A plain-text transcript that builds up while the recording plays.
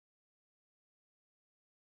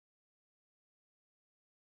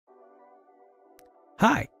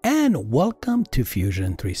Hi, and welcome to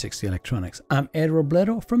Fusion 360 Electronics. I'm Ed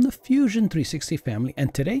Robledo from the Fusion 360 family,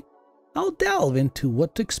 and today I'll delve into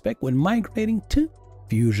what to expect when migrating to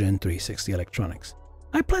Fusion 360 Electronics.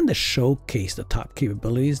 I plan to showcase the top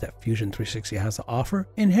capabilities that Fusion 360 has to offer,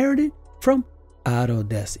 inherited from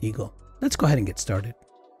Autodesk Eagle. Let's go ahead and get started.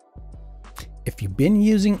 If you've been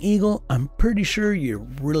using Eagle, I'm pretty sure you're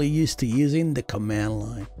really used to using the command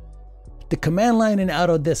line. The command line in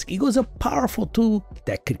Autodesk Eagle is a powerful tool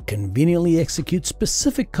that could conveniently execute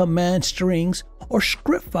specific command strings or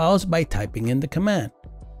script files by typing in the command.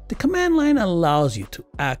 The command line allows you to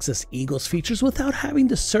access Eagle's features without having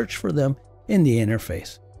to search for them in the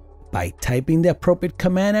interface. By typing the appropriate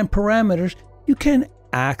command and parameters, you can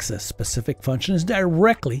access specific functions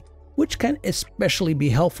directly, which can especially be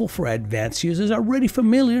helpful for advanced users already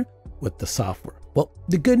familiar with the software. Well,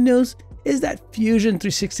 the good news is that Fusion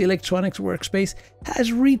 360 Electronics Workspace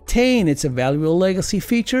has retained its valuable legacy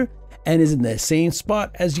feature and is in the same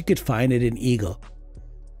spot as you could find it in Eagle.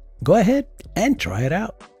 Go ahead and try it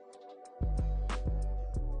out.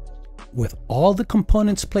 With all the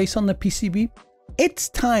components placed on the PCB, it's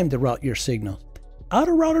time to route your signals.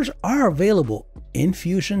 Auto routers are available in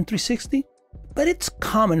Fusion 360, but it's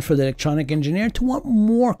common for the electronic engineer to want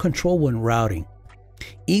more control when routing.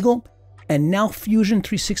 Eagle and now Fusion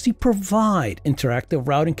 360 provide interactive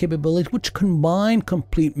routing capabilities which combine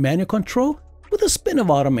complete manual control with a spin of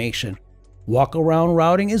automation. Walk-around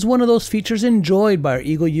routing is one of those features enjoyed by our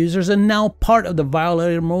Eagle users and now part of the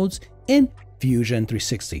violator modes in Fusion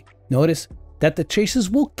 360. Notice that the traces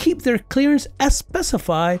will keep their clearance as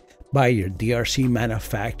specified by your DRC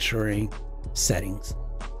manufacturing settings.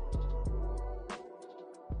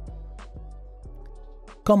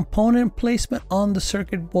 Component placement on the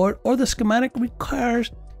circuit board or the schematic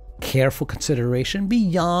requires careful consideration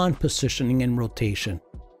beyond positioning and rotation.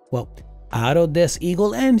 Well, Autodesk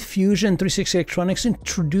Eagle and Fusion 360 Electronics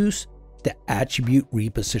introduce the attribute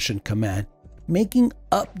reposition command, making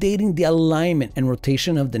updating the alignment and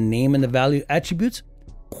rotation of the name and the value attributes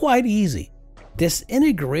quite easy. This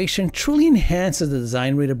integration truly enhances the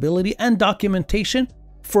design readability and documentation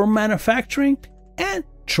for manufacturing and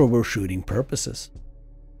troubleshooting purposes.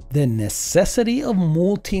 The necessity of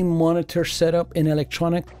multi-monitor setup in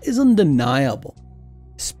electronics is undeniable,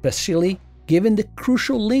 especially given the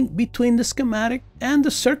crucial link between the schematic and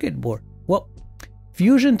the circuit board. Well,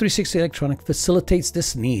 Fusion 360 Electronics facilitates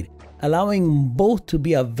this need, allowing both to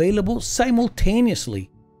be available simultaneously.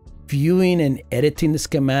 Viewing and editing the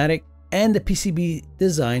schematic and the PCB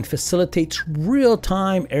design facilitates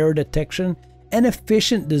real-time error detection and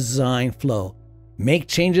efficient design flow. Make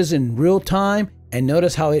changes in real time and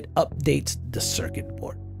notice how it updates the circuit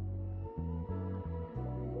board.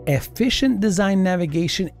 Efficient design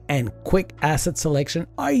navigation and quick asset selection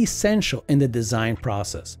are essential in the design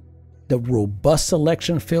process. The robust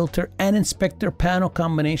selection filter and inspector panel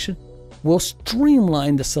combination will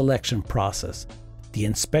streamline the selection process. The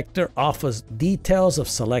inspector offers details of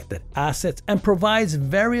selected assets and provides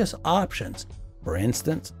various options. For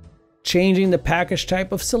instance, changing the package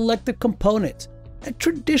type of selected components. A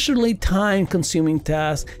traditionally time-consuming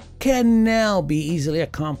task can now be easily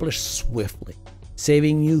accomplished swiftly,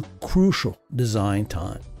 saving you crucial design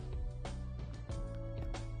time.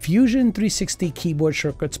 Fusion 360 keyboard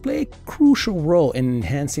shortcuts play a crucial role in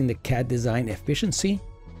enhancing the CAD design efficiency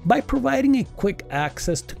by providing a quick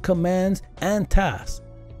access to commands and tasks.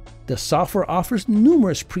 The software offers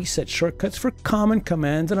numerous preset shortcuts for common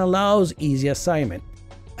commands and allows easy assignment.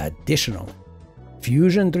 Additionally,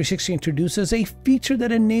 Fusion 360 introduces a feature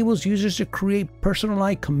that enables users to create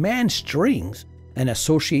personalized command strings and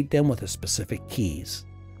associate them with specific keys,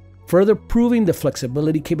 further proving the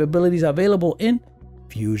flexibility capabilities available in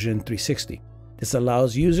Fusion 360. This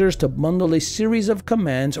allows users to bundle a series of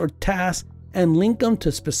commands or tasks and link them to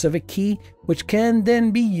a specific key, which can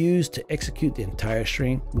then be used to execute the entire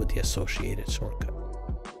string with the associated shortcut.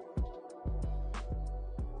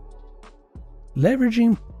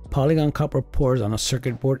 Leveraging Polygon copper pores on a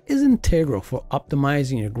circuit board is integral for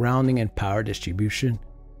optimizing your grounding and power distribution,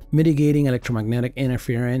 mitigating electromagnetic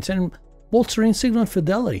interference, and bolstering signal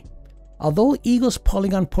fidelity. Although Eagle's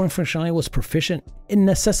Polygon pore functionality was proficient, it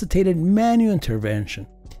necessitated manual intervention.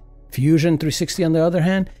 Fusion 360, on the other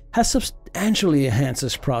hand, has substantially enhanced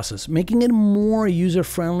this process, making it more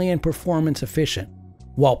user-friendly and performance efficient,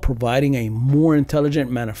 while providing a more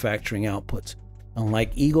intelligent manufacturing outputs.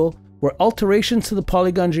 Unlike Eagle, where alterations to the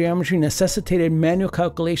polygon geometry necessitated manual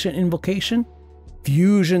calculation invocation,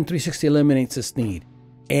 Fusion 360 eliminates this need.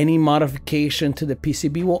 Any modification to the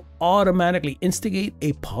PCB will automatically instigate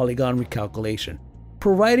a polygon recalculation,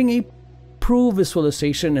 providing a improve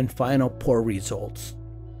visualization and final poor results.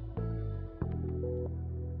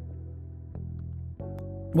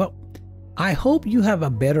 Well, I hope you have a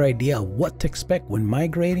better idea of what to expect when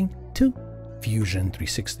migrating to Fusion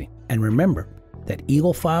 360. And remember that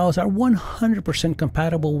Eagle files are 100%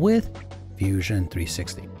 compatible with Fusion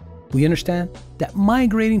 360. We understand that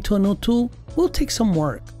migrating to a new tool will take some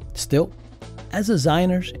work. Still, as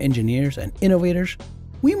designers, engineers, and innovators,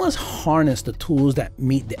 we must harness the tools that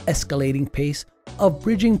meet the escalating pace of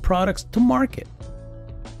bridging products to market.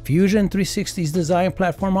 Fusion 360's design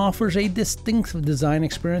platform offers a distinctive design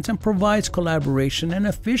experience and provides collaboration and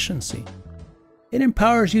efficiency. It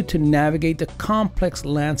empowers you to navigate the complex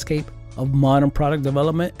landscape of modern product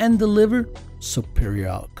development and deliver superior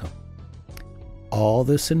outcome. All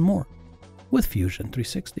this and more with Fusion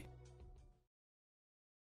 360.